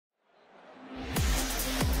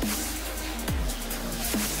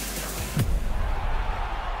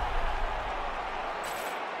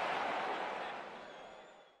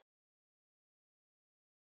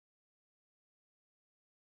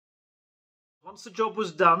Once the job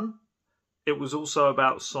was done, it was also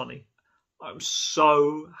about Sonny. I'm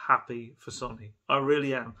so happy for Sonny. I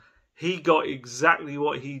really am. He got exactly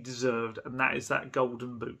what he deserved, and that is that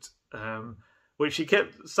golden boot, which he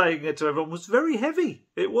kept saying it to everyone was very heavy.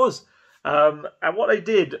 It was. And what they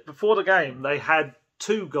did before the game, they had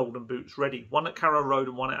 2 golden boots ready, one at Carrow Road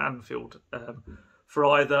and one at Anfield, for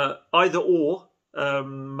either or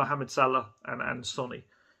Mohamed Salah and Sonny.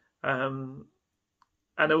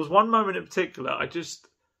 And there was one moment in particular I just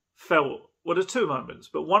felt, well, there's 2 moments,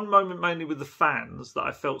 but one moment mainly with the fans that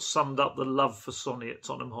I felt summed up the love for Sonny at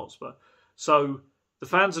Tottenham Hotspur. So the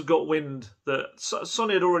fans had got wind that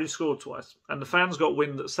Sonny had already scored twice, and the fans got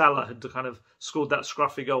wind that Salah had kind of scored that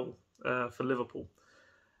scruffy goal for Liverpool.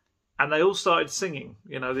 And they all started singing,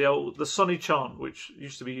 the Sonny chant, which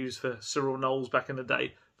used to be used for Cyril Knowles back in the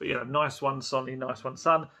day. But, nice one, Sonny, nice one,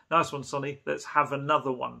 son, nice one, Sonny, let's have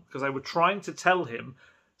another one. Because they were trying to tell him,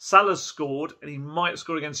 Salah's scored, and he might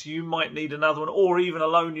score against you, might need another one, or even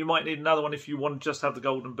alone, you might need another one if you want to just have the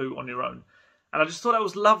golden boot on your own. And I just thought that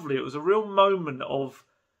was lovely. It was a real moment of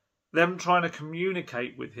them trying to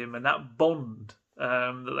communicate with him and that bond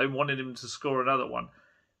that they wanted him to score another one.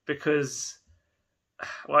 Because,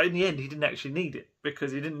 well, in the end, he didn't actually need it,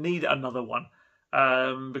 because he didn't need another one.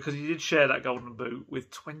 Because he did share that golden boot with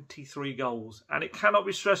 23 goals. And it cannot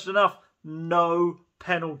be stressed enough, no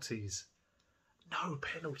penalties. No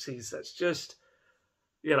penalties. That's just,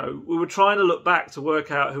 we were trying to look back to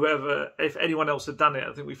work out if anyone else had done it.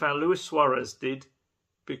 I think we found Luis Suarez did,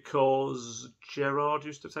 because Gerrard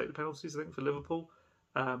used to take the penalties, I think, for Liverpool.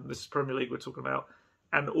 This is Premier League we're talking about.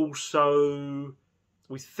 And also,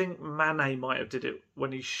 we think Mane might have did it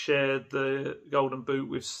when he shared the golden boot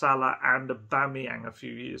with Salah and Aubameyang a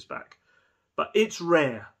few years back. But it's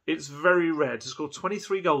rare. It's very rare. To score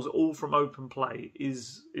 23 goals all from open play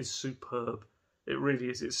is superb. It really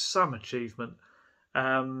is. It's some achievement.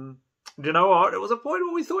 You know what? There was a point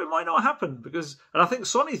where we thought it might not happen, and I think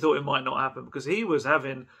Sonny thought it might not happen, because he was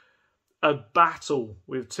having a battle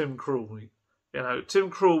with Tim Krul. Tim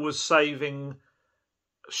Krul was saving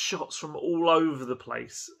shots from all over the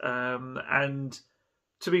place. And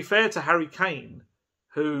to be fair to Harry Kane,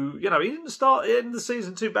 who, he didn't start in the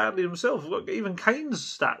season too badly himself. Look, even Kane's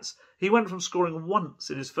stats, he went from scoring once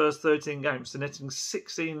in his first 13 games to netting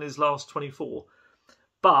 16 in his last 24.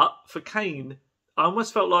 But for Kane, I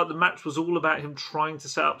almost felt like the match was all about him trying to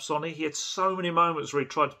set up Sonny. He had so many moments where he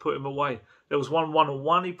tried to put him away. There was one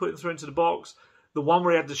one-on-one he put him through into the box. The one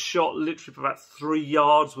where he had the shot literally for about 3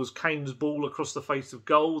 yards was Kane's ball across the face of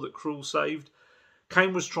goal that Krul saved.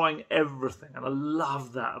 Kane was trying everything, and I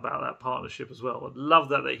love that about that partnership as well. I love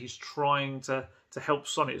that he's trying to help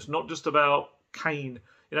Sonny. It's not just about Kane,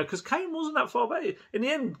 because Kane wasn't that far back. In the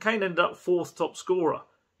end, Kane ended up 4th top scorer.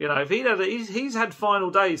 If he's had final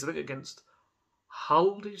days, I think against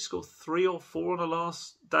Hull, he scored 3 or 4 on the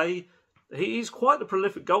last day. He's quite the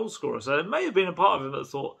prolific goal scorer, so there may have been a part of him that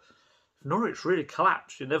thought, Norwich really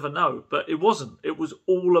collapsed, you never know. But it wasn't. It was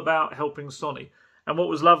all about helping Sonny. And what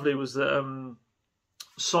was lovely was that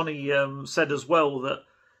Sonny said as well that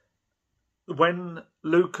when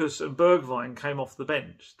Lucas and Bergwijn came off the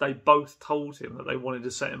bench, they both told him that they wanted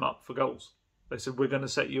to set him up for goals. They said, we're going to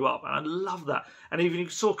set you up. And I love that. And even you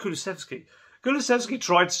saw Kulusevski. Kulusevski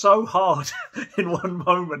tried so hard in one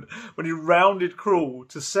moment when he rounded Krul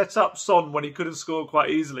to set up Son when he could have scored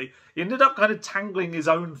quite easily. He ended up kind of tangling his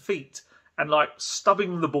own feet and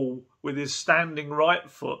stubbing the ball with his standing right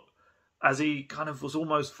foot as he kind of was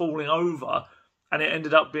almost falling over, and it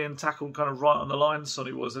ended up being tackled kind of right on the line,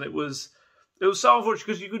 Sonny was. And it was so unfortunate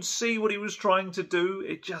because you could see what he was trying to do.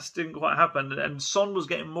 It just didn't quite happen. And Son was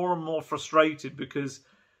getting more and more frustrated because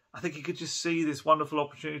I think he could just see this wonderful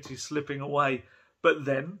opportunity slipping away. But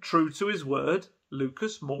then, true to his word,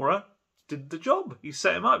 Lucas Moura did the job. He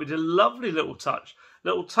set him up. He did a lovely little touch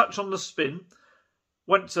on the spin.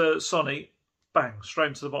 Went to Sonny, bang, straight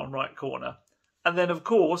into the bottom right corner. And then, of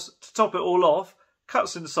course, to top it all off,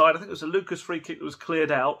 cuts inside. I think it was a Lucas free kick that was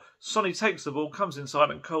cleared out. Sonny takes the ball, comes inside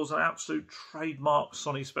and curls an absolute trademark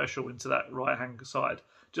Sonny special into that right-hand side,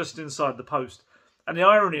 just inside the post. And the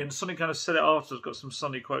irony, and Sonny kind of said it afterwards, got some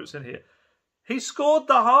Sonny quotes in here, he scored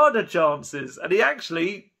the harder chances and he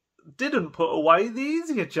actually didn't put away the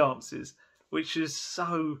easier chances, which is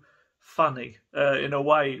so funny in a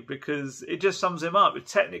way, because it just sums him up.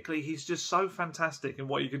 Technically, he's just so fantastic in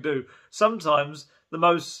what he can do. Sometimes the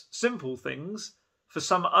most simple things, for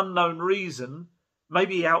some unknown reason,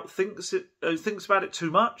 maybe he outthinks it, thinks about it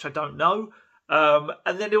too much, I don't know.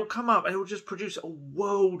 And then he'll come up and he'll just produce a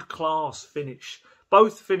world-class finish.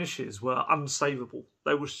 Both finishes were unsavable.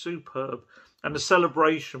 They were superb. And the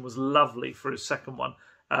celebration was lovely for his second one.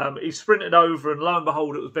 He sprinted over, and lo and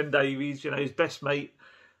behold, it was Ben Davies, you know, his best mate.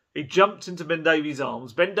 He jumped into Ben Davies'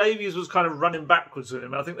 arms. Ben Davies was kind of running backwards with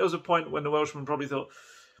him. I think there was a point when the Welshman probably thought,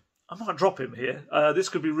 I might drop him here. This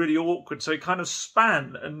could be really awkward. So he kind of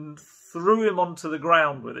span and threw him onto the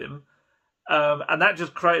ground with him. And that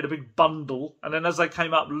just created a big bundle. And then as they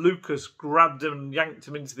came up, Lucas grabbed him and yanked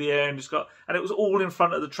him into the air and and it was all in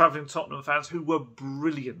front of the travelling Tottenham fans, who were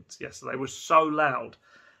brilliant yesterday. They were so loud.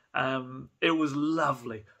 It was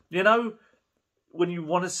lovely. You know, when you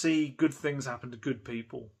want to see good things happen to good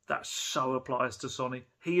people, that so applies to Sonny.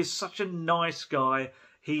 He is such a nice guy.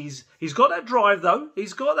 He's got that drive, though.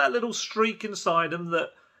 He's got that little streak inside him that,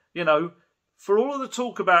 you know, for all of the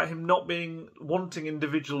talk about him not wanting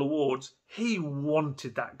individual awards, he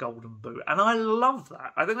wanted that golden boot. And I love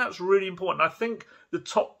that. I think that's really important. I think the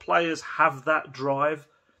top players have that drive.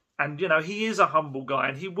 And, you know, he is a humble guy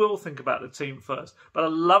and he will think about the team first. But I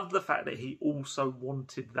love the fact that he also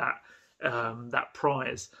wanted that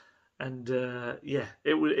prize. And, yeah,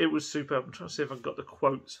 it was superb. I'm trying to see if I've got the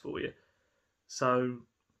quotes for you. So,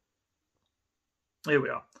 here we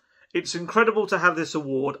are. It's incredible to have this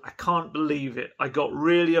award. I can't believe it. I got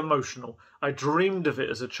really emotional. I dreamed of it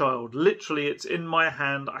as a child. Literally, it's in my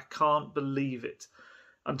hand. I can't believe it.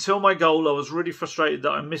 Until my goal, I was really frustrated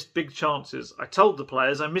that I missed big chances. I told the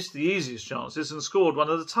players I missed the easiest chances and scored one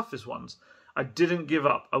of the toughest ones. I didn't give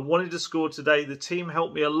up. I wanted to score today. The team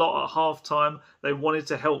helped me a lot at half-time. They wanted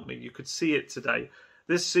to help me. You could see it today.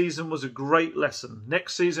 This season was a great lesson.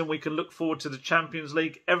 Next season, we can look forward to the Champions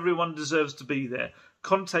League. Everyone deserves to be there.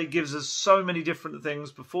 Conte gives us so many different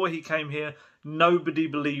things. Before he came here, nobody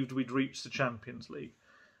believed we'd reach the Champions League.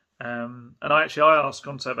 And I asked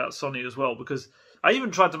Conte about Sonny as well, because I even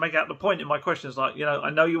tried to make out the point in my questions, like, you know, I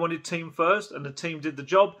know you wanted team first and the team did the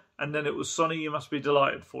job, and then it was Sonny, you must be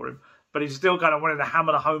delighted for him. But he still kind of wanted to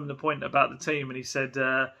hammer home the point about the team, and he said,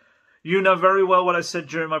 you know very well what I said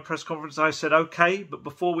during my press conference. I said, okay, but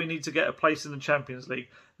before we need to get a place in the Champions League.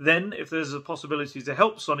 Then, if there's a possibility to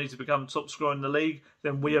help Sonny to become top scorer in the league,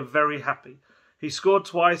 then we are very happy. He scored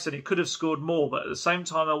twice and he could have scored more, but at the same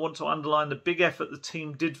time, I want to underline the big effort the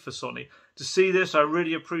team did for Sonny. To see this, I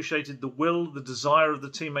really appreciated the will, the desire of the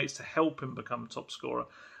teammates to help him become top scorer.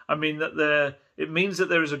 I mean, that it means that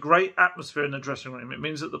there is a great atmosphere in the dressing room. It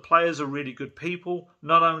means that the players are really good people,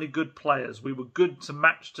 not only good players. We were good to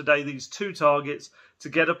match today these two targets to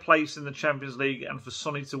get a place in the Champions League and for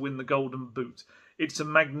Sonny to win the Golden Boot. It's a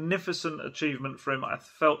magnificent achievement for him. I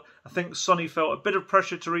think Sonny felt a bit of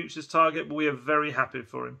pressure to reach this target, but we are very happy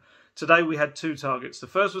for him. Today we had two targets. The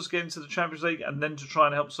first was getting to the Champions League and then to try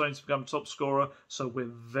and help Sonny to become top scorer. So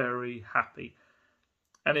we're very happy.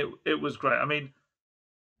 And it was great. I mean,